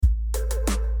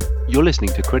You're listening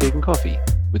to Credit and Coffee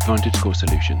with VantageScore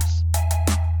Solutions.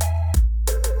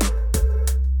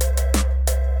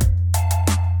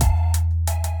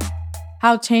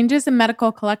 How changes in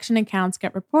medical collection accounts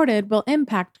get reported will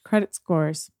impact credit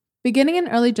scores. Beginning in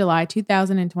early July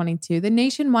 2022, the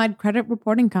nationwide credit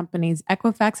reporting companies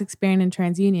Equifax, Experian, and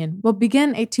TransUnion will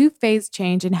begin a two-phase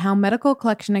change in how medical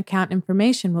collection account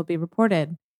information will be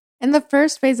reported. In the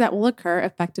first phase that will occur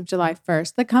effective July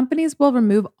 1st, the companies will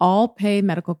remove all paid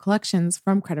medical collections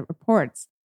from credit reports.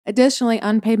 Additionally,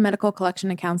 unpaid medical collection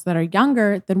accounts that are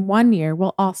younger than 1 year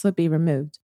will also be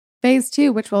removed. Phase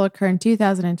 2, which will occur in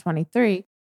 2023,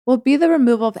 will be the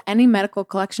removal of any medical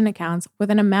collection accounts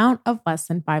with an amount of less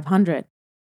than $500.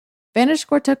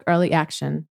 VantageScore took early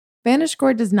action.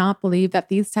 VantageScore does not believe that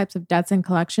these types of debts and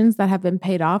collections that have been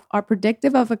paid off are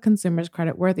predictive of a consumer's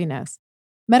creditworthiness.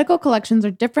 Medical collections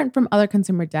are different from other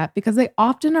consumer debt because they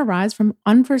often arise from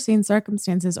unforeseen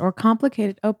circumstances or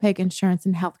complicated, opaque insurance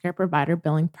and healthcare provider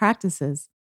billing practices.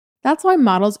 That's why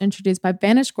models introduced by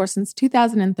VantageScore since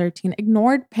 2013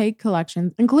 ignored paid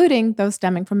collections, including those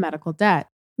stemming from medical debt.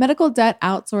 Medical debt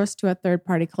outsourced to a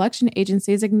third-party collection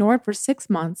agency is ignored for 6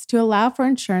 months to allow for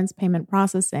insurance payment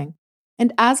processing.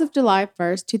 And as of July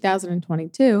 1st,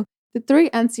 2022, the 3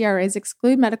 NCRAs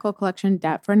exclude medical collection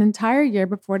debt for an entire year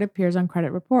before it appears on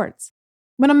credit reports.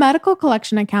 When a medical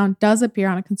collection account does appear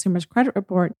on a consumer's credit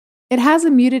report, it has a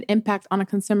muted impact on a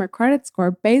consumer credit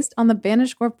score based on the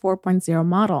VantageScore 4.0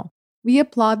 model. We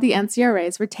applaud the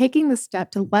NCRAs for taking this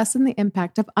step to lessen the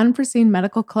impact of unforeseen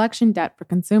medical collection debt for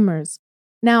consumers.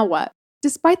 Now what?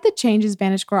 Despite the changes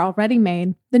VantageScore already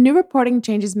made, the new reporting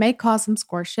changes may cause some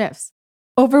score shifts.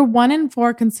 Over 1 in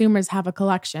 4 consumers have a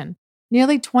collection.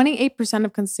 Nearly 28%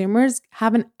 of consumers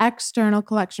have an external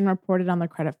collection reported on their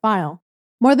credit file.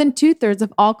 More than 2/3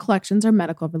 of all collections are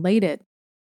medical related.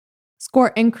 Score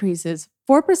increases.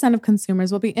 4% of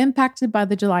consumers will be impacted by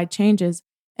the July changes,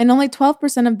 and only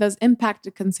 12% of those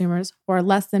impacted consumers, or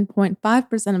less than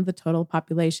 0.5% of the total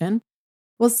population,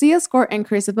 will see a score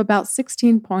increase of about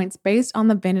 16 points based on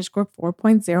the VantageScore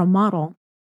 4.0 model.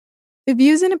 The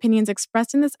views and opinions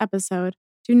expressed in this episode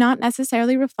do not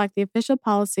necessarily reflect the official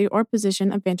policy or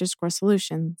position of VantageScore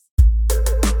Solutions.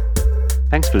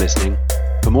 Thanks for listening.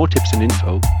 For more tips and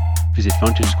info, visit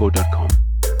VantageScore.com.